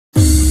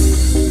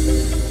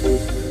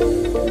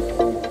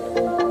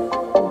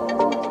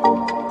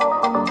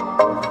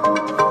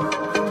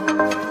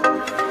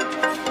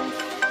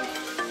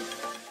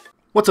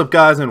What's up,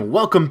 guys, and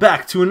welcome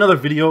back to another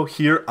video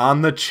here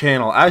on the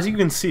channel. As you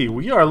can see,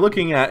 we are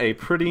looking at a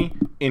pretty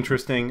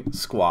interesting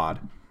squad.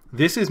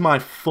 This is my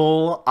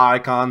full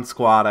icon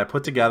squad I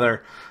put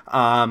together.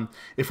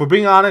 If we're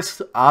being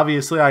honest,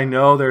 obviously I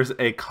know there's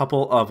a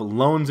couple of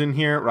loans in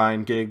here.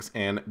 Ryan Giggs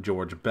and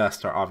George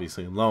Best are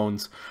obviously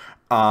loans.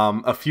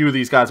 A few of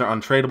these guys are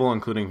untradeable,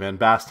 including Van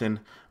Basten,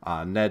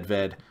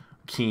 Nedved,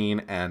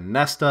 Keane, and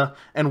Nesta,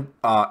 and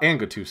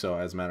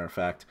Gattuso, as a matter of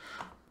fact.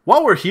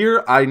 While we're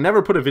here, I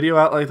never put a video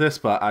out like this,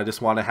 but I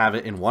just want to have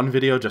it in one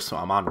video just so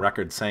I'm on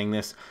record saying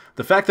this.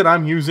 The fact that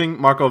I'm using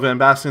Marco Van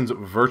Basten's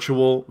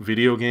virtual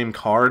video game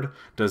card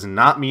does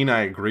not mean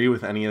I agree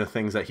with any of the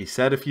things that he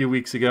said a few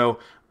weeks ago.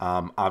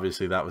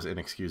 Obviously, that was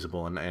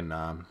inexcusable,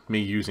 and me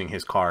using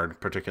his card,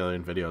 particularly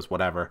in videos,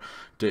 whatever,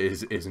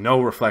 is no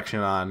reflection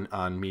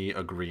on me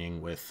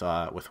agreeing with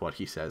what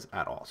he says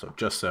at all. So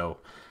just so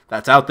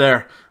that's out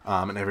there,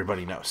 and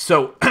everybody knows.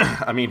 So,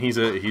 I mean, he's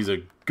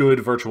a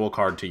good virtual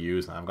card to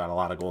use. I've got a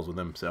lot of goals with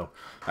him, so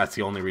that's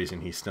the only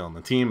reason he's still in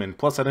the team. And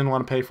plus, I didn't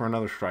want to pay for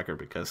another striker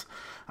because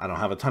I don't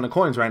have a ton of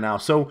coins right now.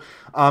 So,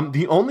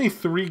 the only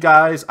three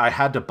guys I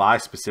had to buy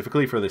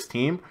specifically for this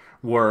team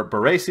were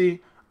Baresi,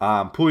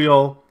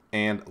 Puyol,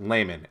 and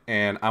Lehman.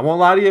 And I won't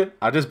lie to you,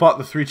 I just bought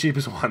the three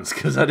cheapest ones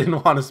because I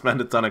didn't want to spend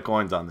a ton of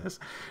coins on this.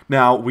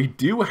 Now, we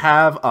do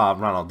have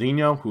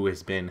Ronaldinho, who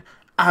has been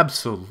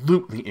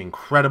absolutely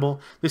incredible.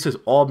 This has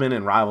all been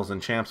in Rivals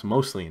and Champs,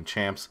 mostly in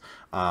Champs.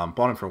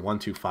 Bought him for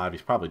 125.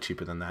 He's probably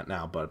cheaper than that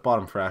now, but bought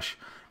him fresh.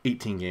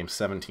 18 games,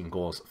 17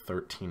 goals,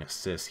 13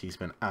 assists. He's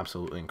been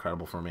absolutely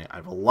incredible for me.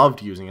 I've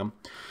loved using him.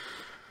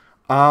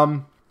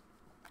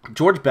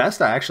 George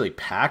Best, I actually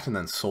packed and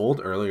then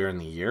sold earlier in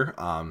the year.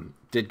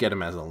 Did get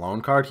him as a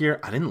loan card here.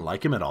 I didn't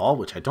like him at all,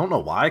 which I don't know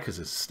why, because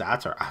his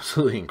stats are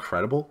absolutely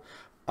incredible.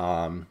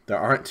 There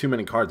aren't too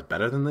many cards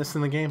better than this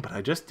in the game, but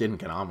I just didn't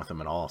get on with him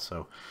at all.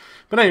 So,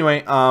 but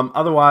anyway,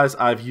 otherwise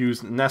I've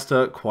used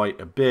Nesta quite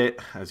a bit.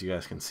 As you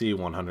guys can see,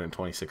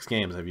 126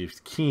 games. I've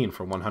used Keane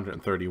for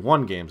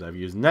 131 games. I've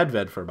used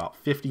Nedved for about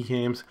 50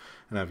 games,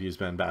 and I've used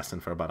Van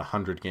Basten for about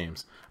 100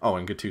 games. Oh,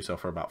 and Gattuso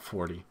for about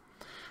 40.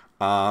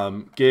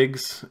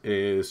 Giggs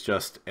is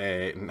just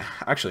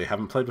actually, I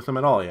haven't played with him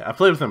at all yet. I've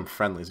played with him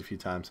friendlies a few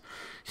times.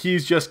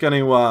 He's just going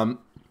to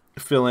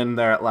fill in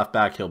there at left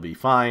back. He'll be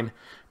fine.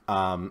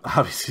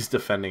 Obviously his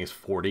defending is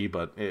 40,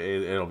 but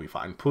it'll be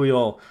fine.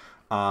 Puyol,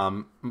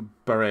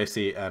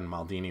 Baresi, and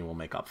Maldini will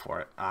make up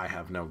for it. I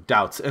have no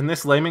doubts. And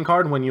this Lehman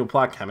card, when you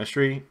apply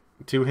chemistry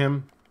to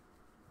him,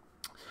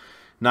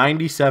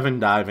 97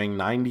 diving,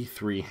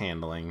 93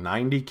 handling,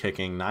 90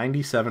 kicking,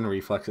 97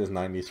 reflexes,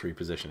 93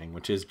 positioning,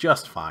 which is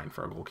just fine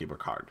for a goalkeeper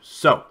card.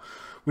 So,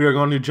 we are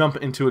going to jump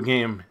into a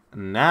game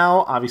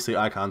now. Obviously,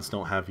 icons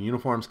don't have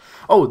uniforms.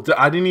 Oh,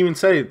 I didn't even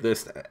say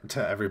this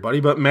to everybody,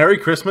 but Merry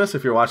Christmas.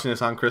 If you're watching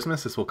this on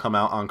Christmas, this will come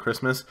out on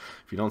Christmas.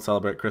 If you don't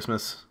celebrate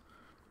Christmas,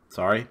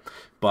 sorry.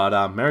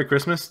 But Merry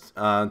Christmas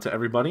to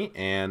everybody,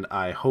 and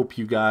I hope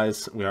you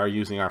guys, we are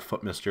using our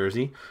Footmas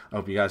jersey. I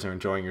hope you guys are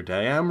enjoying your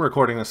day. I'm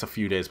recording this a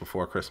few days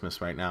before Christmas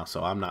right now,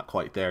 so I'm not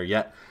quite there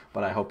yet,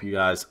 but I hope you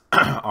guys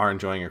are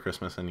enjoying your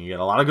Christmas and you get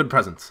a lot of good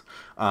presents.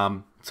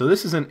 So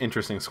this is an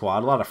interesting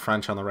squad. A lot of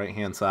French on the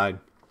right-hand side.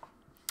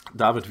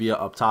 David Villa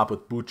up top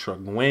with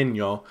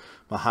Butragueño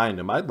behind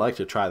him. I'd like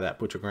to try that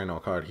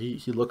Butragueño card. He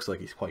looks like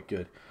he's quite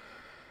good.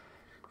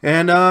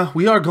 And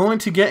we are going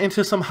to get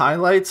into some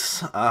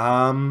highlights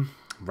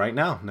right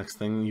now. Next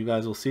thing you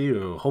guys will see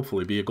will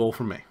hopefully be a goal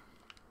from me.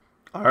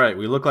 All right,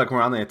 we look like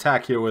we're on the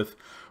attack here with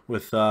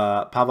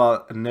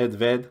Pavel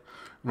Nedved.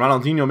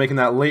 Ronaldinho making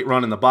that late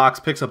run in the box,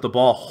 picks up the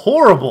ball.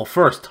 Horrible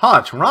first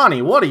touch.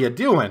 Ronnie, what are you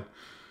doing?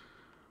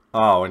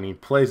 Oh, and he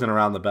plays it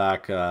around the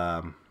back.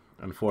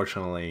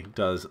 Unfortunately,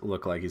 does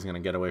look like he's going to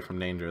get away from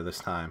danger this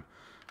time.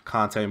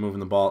 Conte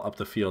moving the ball up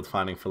the field,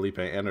 finding Felipe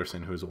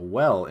Anderson, who's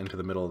well into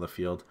the middle of the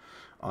field.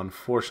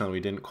 Unfortunately, we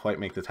didn't quite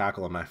make the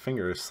tackle, and my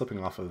finger is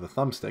slipping off of the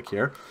thumbstick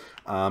here.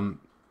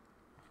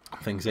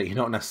 Things that you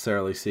don't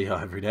necessarily see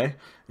every day.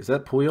 Is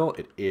that Puyol?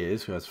 It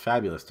is, who has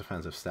fabulous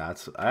defensive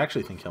stats. I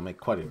actually think he'll make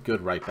quite a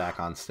good right back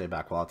on stay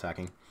back while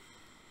attacking.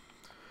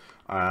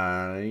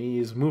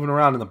 He's moving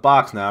around in the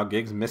box now.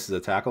 Giggs misses a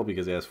tackle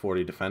because he has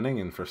 40 defending,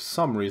 and for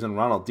some reason,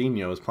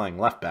 Ronaldinho is playing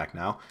left back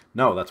now.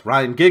 No, that's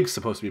Ryan Giggs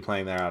supposed to be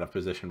playing there out of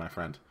position, my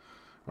friend.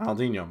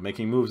 Ronaldinho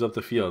making moves up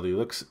the field. He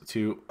looks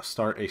to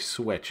start a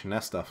switch.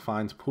 Nesta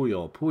finds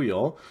Puyol.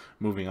 Puyol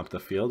moving up the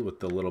field with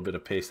the little bit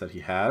of pace that he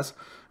has.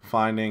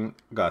 Finding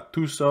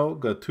Gattuso.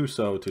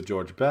 Gattuso to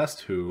George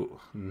Best, who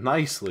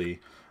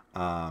nicely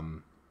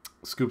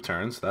scoop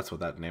turns. That's what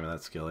that name of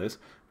that skill is.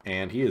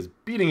 And he is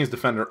beating his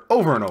defender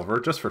over and over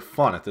just for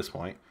fun at this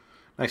point.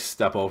 Nice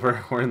step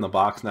over. We're in the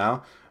box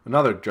now.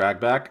 Another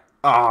drag back.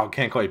 Oh,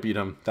 can't quite beat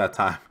him that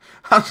time.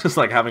 I was just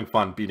like having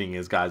fun beating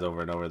his guys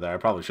over and over there. I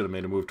probably should have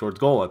made a move towards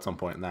goal at some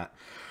point in that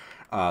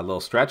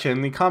little stretch.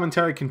 And the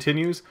commentary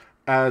continues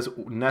as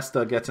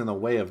Nesta gets in the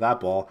way of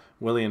that ball.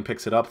 Willian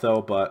picks it up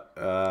though, but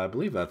I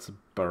believe that's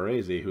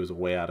Baresi who's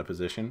way out of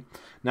position.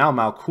 Now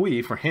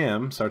Malcui for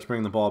him starts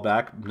bringing the ball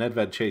back.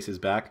 Nedved chases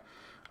back.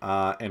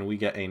 And we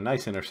get a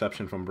nice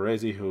interception from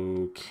Baresi,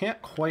 who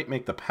can't quite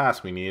make the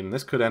pass we need. And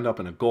this could end up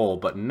in a goal.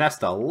 But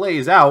Nesta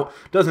lays out.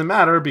 Doesn't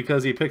matter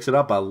because he picks it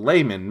up. But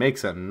Lehman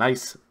makes a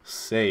nice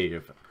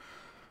save.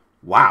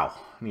 Wow.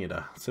 Need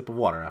a sip of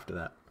water after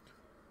that.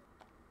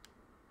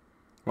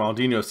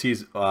 Ronaldinho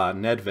sees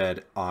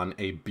Nedved on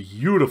a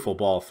beautiful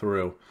ball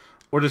through.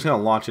 We're just going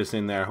to launch this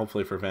in there,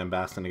 hopefully for Van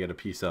Basten to get a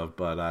piece of.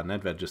 But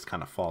Nedved just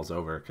kind of falls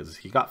over because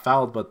he got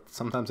fouled, but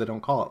sometimes they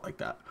don't call it like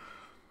that.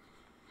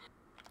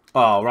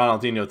 Oh,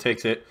 Ronaldinho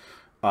takes it,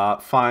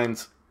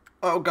 finds...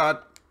 Oh, God.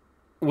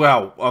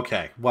 Well,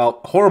 okay. Well,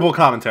 horrible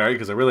commentary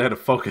because I really had to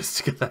focus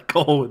to get that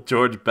goal with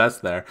George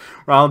Best there.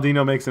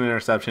 Ronaldinho makes an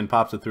interception,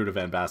 pops it through to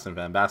Van Basten.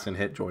 Van Basten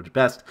hit George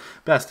Best.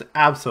 Best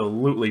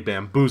absolutely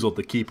bamboozled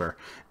the keeper.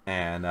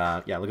 And,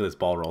 yeah, look at this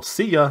ball roll.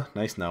 See ya.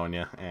 Nice knowing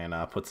you. And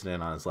puts it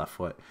in on his left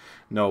foot.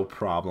 No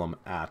problem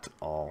at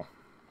all.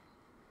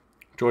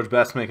 George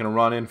Best making a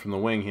run in from the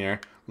wing here.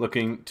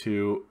 Looking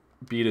to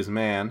beat his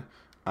man.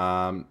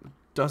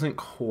 Doesn't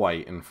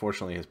quite.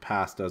 Unfortunately, his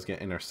pass does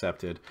get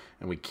intercepted.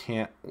 And we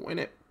can't win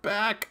it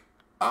back.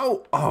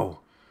 Oh.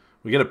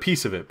 We get a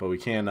piece of it, but we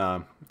can't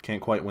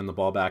quite win the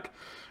ball back.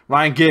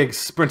 Ryan Giggs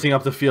sprinting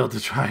up the field to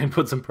try and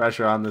put some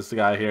pressure on this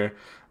guy here.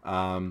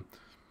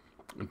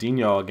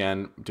 Dino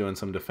again doing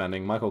some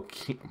defending. Michael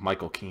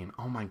Keane.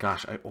 Oh my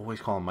gosh, I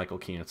always call him Michael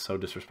Keane. It's so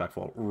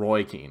disrespectful.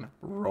 Roy Keane.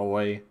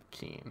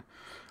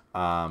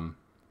 Trying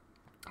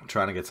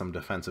to get some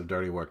defensive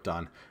dirty work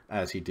done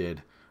as he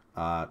did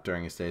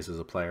during his days as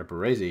a player.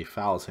 Baresi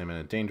fouls him in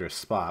a dangerous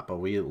spot, but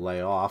we lay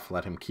off,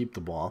 let him keep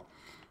the ball.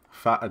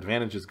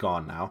 Advantage is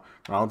gone now.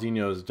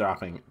 Ronaldinho is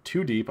dropping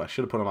too deep. I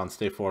should have put him on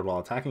stay forward while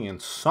attacking,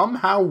 and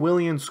somehow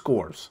Willian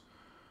scores.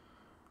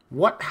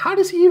 What? How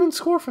does he even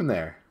score from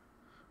there?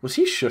 Was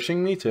he shushing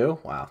me too?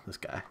 Wow, this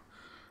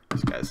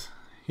guy's,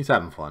 he's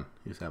having fun.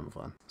 He's having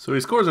fun. So he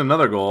scores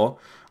another goal.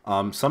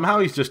 Somehow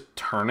he's just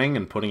turning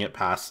and putting it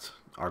past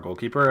our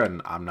goalkeeper,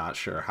 and I'm not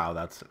sure how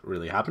that's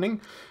really happening.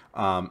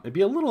 It'd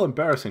be a little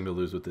embarrassing to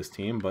lose with this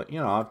team, but, you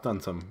know, I've done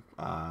some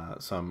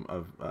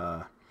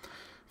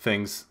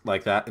things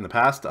like that in the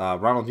past.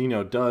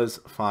 Ronaldinho does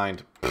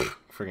find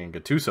friggin'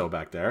 Gattuso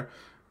back there.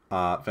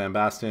 Van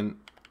Basten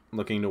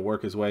looking to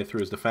work his way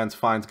through his defense,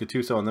 finds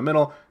Gattuso in the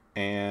middle,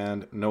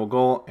 and no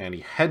goal, and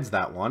he heads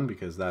that one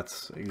because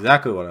that's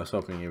exactly what I was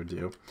hoping he would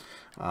do.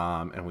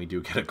 And we do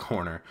get a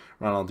corner.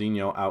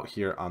 Ronaldinho out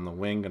here on the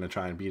wing, going to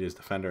try and beat his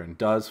defender, and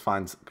does.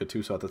 Finds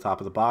Gattuso at the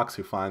top of the box,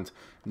 who finds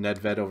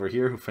Nedved over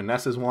here, who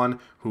finesses one,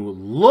 who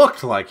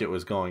looked like it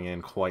was going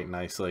in quite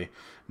nicely.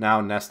 Now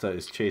Nesta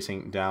is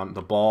chasing down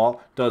the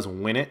ball, does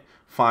win it,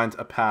 finds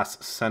a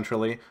pass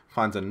centrally,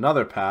 finds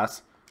another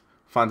pass,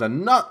 finds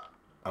another...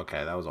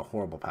 Okay, that was a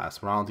horrible pass.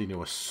 Ronaldinho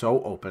was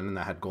so open, and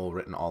that had goal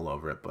written all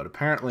over it. But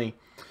apparently,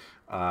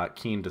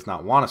 Keane does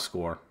not want to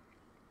score,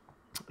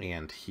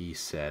 and he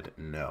said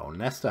no.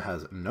 Nesta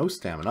has no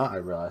stamina. I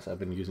realize I've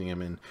been using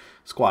him in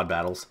squad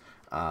battles,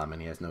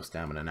 and he has no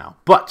stamina now.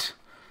 But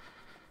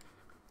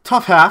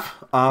tough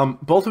half.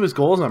 Both of his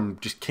goals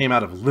just came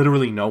out of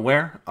literally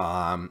nowhere.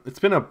 It's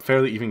been a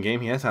fairly even game.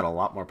 He has had a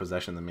lot more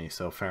possession than me,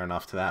 so fair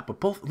enough to that. But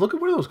both, look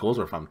at where those goals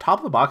were from. Top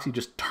of the box, he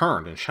just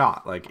turned and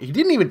shot. Like, he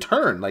didn't even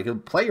turn. Like, a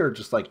player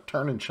just, like,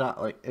 turned and shot.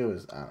 Like, it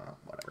was, I don't know,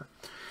 whatever.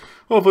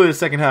 Hopefully the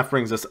second half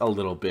brings us a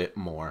little bit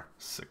more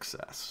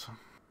success.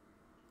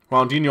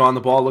 Ronaldinho on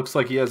the ball. Looks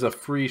like he has a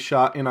free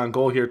shot in on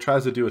goal here.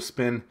 Tries to do a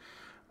spin.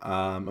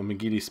 A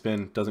McGeady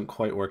spin. Doesn't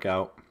quite work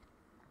out.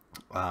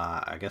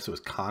 I guess it was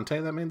Conte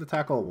that made the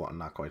tackle. Well, I'm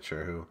not quite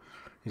sure who.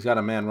 He's got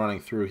a man running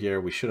through here.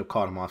 We should have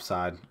caught him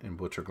offside in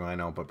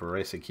Butragueno, but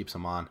Baresi keeps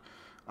him on.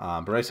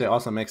 Baresi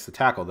also makes the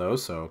tackle, though,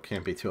 so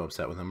can't be too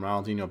upset with him.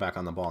 Ronaldinho back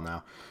on the ball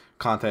now.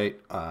 Conte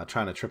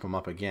trying to trip him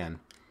up again.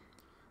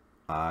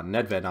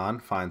 Nedved on,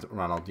 finds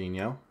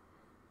Ronaldinho.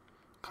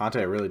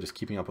 Conte really just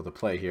keeping up with the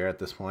play here at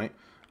this point.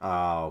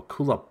 Oh,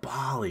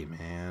 Koulibaly,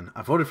 man.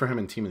 I voted for him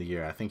in Team of the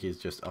Year. I think he's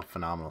just a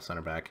phenomenal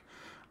center back.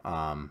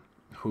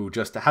 Who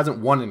just hasn't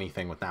won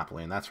anything with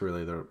Napoli, and that's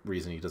really the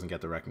reason he doesn't get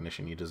the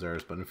recognition he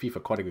deserves. But in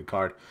FIFA, quite a good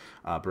card.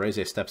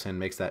 Baresi steps in,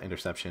 makes that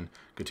interception.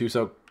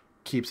 Gattuso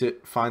keeps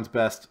it, finds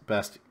Best.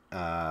 Best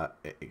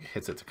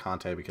hits it to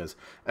Conte because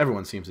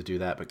everyone seems to do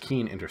that, but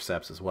Keane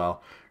intercepts as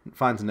well.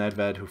 Finds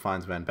Nedved, who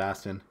finds Van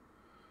Basten,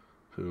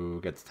 who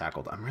gets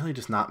tackled. I'm really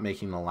just not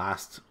making the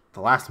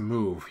last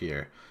move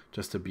here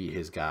just to beat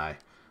his guy.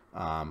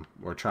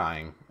 We're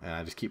trying, and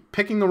I just keep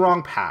picking the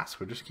wrong pass.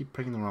 We just keep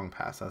picking the wrong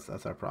pass.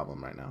 That's our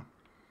problem right now.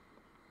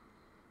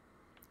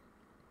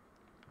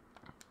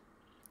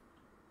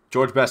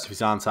 George Best, if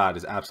he's onside,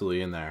 is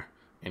absolutely in there.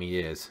 And he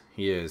is.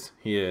 He is.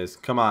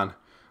 Come on.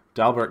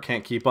 Dalbert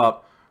can't keep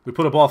up. We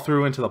put a ball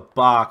through into the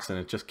box, and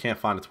it just can't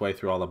find its way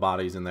through all the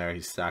bodies in there.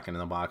 He's stacking in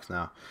the box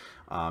now.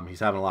 He's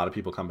having a lot of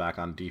people come back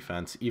on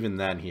defense. Even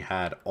then, he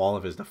had all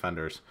of his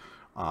defenders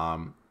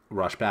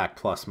rush back,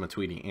 plus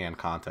Matuidi and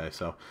Conte.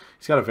 So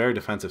he's got a very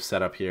defensive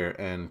setup here,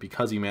 and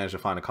because he managed to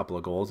find a couple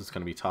of goals, it's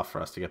going to be tough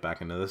for us to get back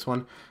into this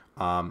one.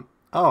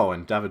 Oh,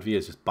 and David Villa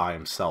is just by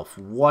himself.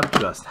 What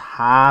just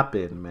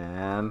happened,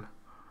 man?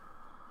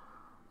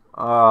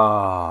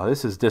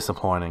 This is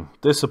disappointing.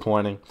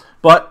 Disappointing.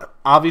 But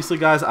obviously,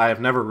 guys, I have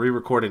never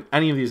re-recorded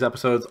any of these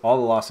episodes. All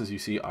the losses you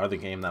see are the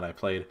game that I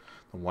played,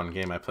 the one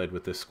game I played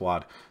with this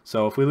squad.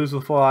 So if we lose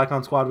with the full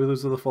icon squad, we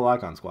lose with the full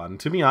icon squad. And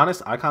to be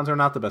honest, icons are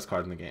not the best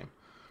card in the game.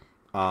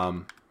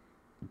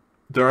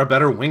 There are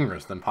better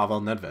wingers than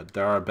Pavel Nedved.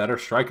 There are better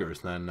strikers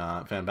than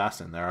Van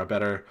Basten. There are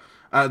better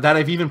that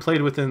I've even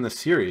played within the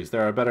series.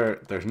 There are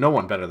better. There's no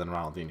one better than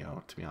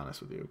Ronaldinho, to be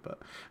honest with you. But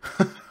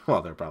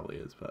well, there probably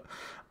is. But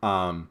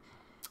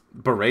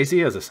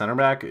Baresi as a center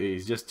back,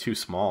 he's just too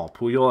small.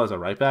 Puyol as a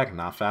right back,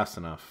 not fast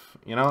enough.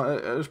 You know,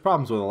 there's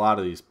problems with a lot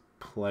of these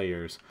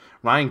players.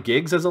 Ryan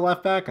Giggs as a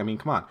left back, I mean,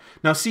 come on.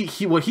 Now, see,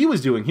 what he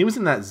was doing, he was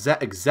in that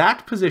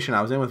exact position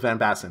I was in with Van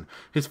Basten.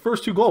 His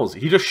first 2 goals,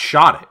 he just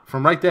shot it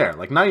from right there.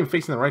 Like, not even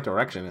facing the right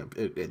direction,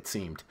 it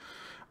seemed.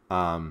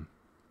 And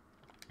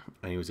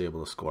he was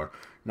able to score.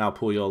 Now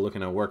Puyol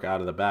looking to work out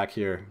of the back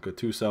here.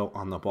 Gattuso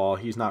on the ball.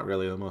 He's not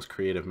really the most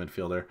creative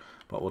midfielder,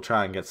 but we'll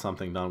try and get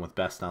something done with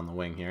Best on the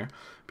wing here.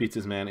 Beats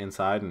his man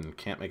inside and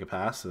can't make a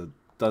pass. It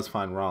does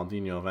find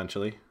Ronaldinho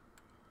eventually.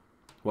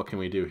 What can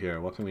we do here?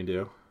 What can we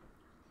do?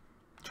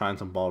 Trying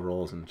some ball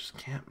rolls and just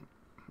can't.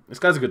 This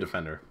guy's a good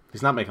defender.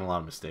 He's not making a lot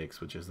of mistakes,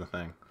 which is the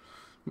thing.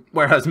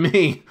 Whereas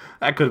me,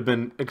 that could have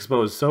been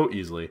exposed so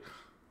easily.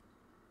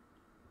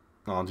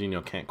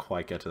 Ronaldinho can't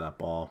quite get to that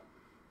ball.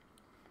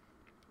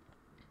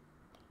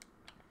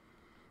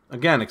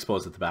 Again,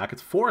 exposed at the back.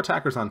 It's 4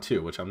 attackers on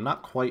 2, which I'm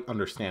not quite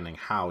understanding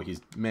how he's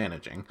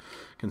managing,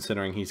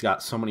 considering he's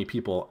got so many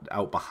people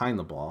out behind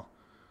the ball.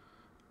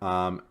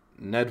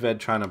 Nedved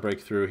trying to break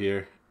through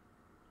here.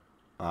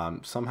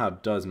 Somehow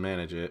does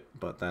manage it,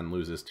 but then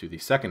loses to the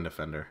second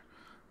defender,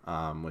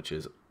 which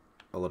is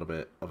a little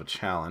bit of a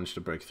challenge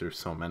to break through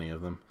so many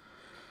of them.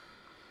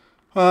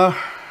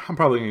 I'm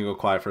probably going to go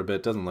quiet for a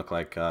bit. Doesn't look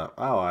like,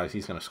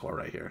 he's going to score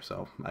right here.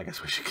 So I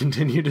guess we should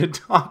continue to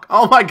talk.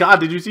 Oh my God,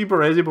 did you see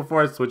Baresi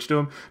before I switched to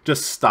him?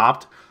 Just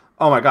stopped.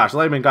 Oh my gosh,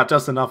 Lehman got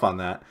just enough on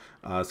that.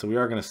 So we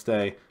are going to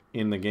stay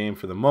in the game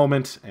for the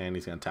moment, and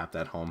he's going to tap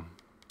that home.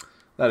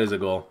 That is a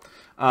goal.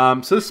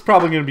 So this is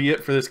probably going to be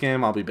it for this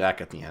game. I'll be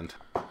back at the end.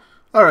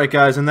 All right,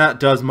 guys, and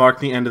that does mark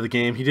the end of the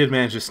game. He did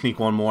manage to sneak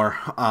one more.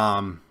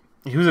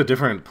 He was a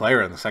different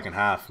player in the second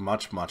half.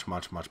 Much, much,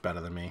 much, much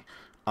better than me.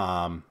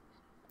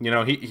 You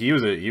know, he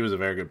was a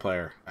very good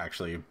player,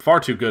 actually.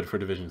 Far too good for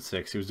Division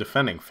 6. He was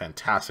defending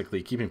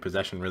fantastically, keeping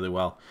possession really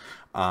well.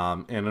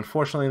 And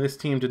unfortunately, this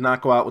team did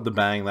not go out with the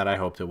bang that I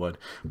hoped it would.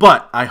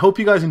 But I hope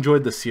you guys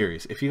enjoyed the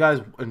series. If you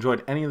guys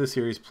enjoyed any of the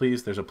series,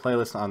 please, there's a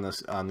playlist on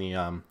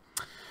the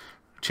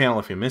channel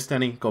if you missed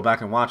any. Go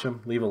back and watch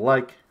them. Leave a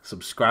like.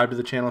 Subscribe to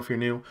the channel if you're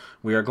new.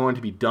 We are going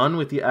to be done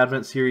with the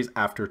Advent series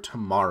after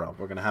tomorrow.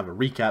 We're going to have a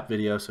recap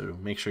video, so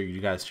make sure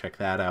you guys check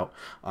that out.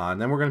 And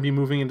then we're going to be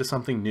moving into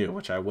something new,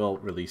 which I will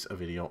release a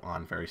video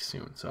on very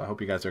soon. So I hope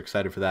you guys are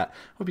excited for that.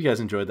 Hope you guys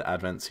enjoyed the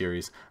Advent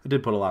series. I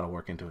did put a lot of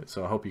work into it,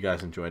 so I hope you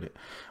guys enjoyed it.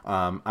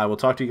 I will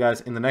talk to you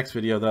guys in the next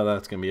video, though.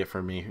 That's going to be it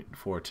for me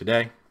for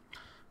today.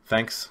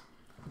 Thanks.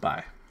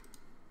 Bye.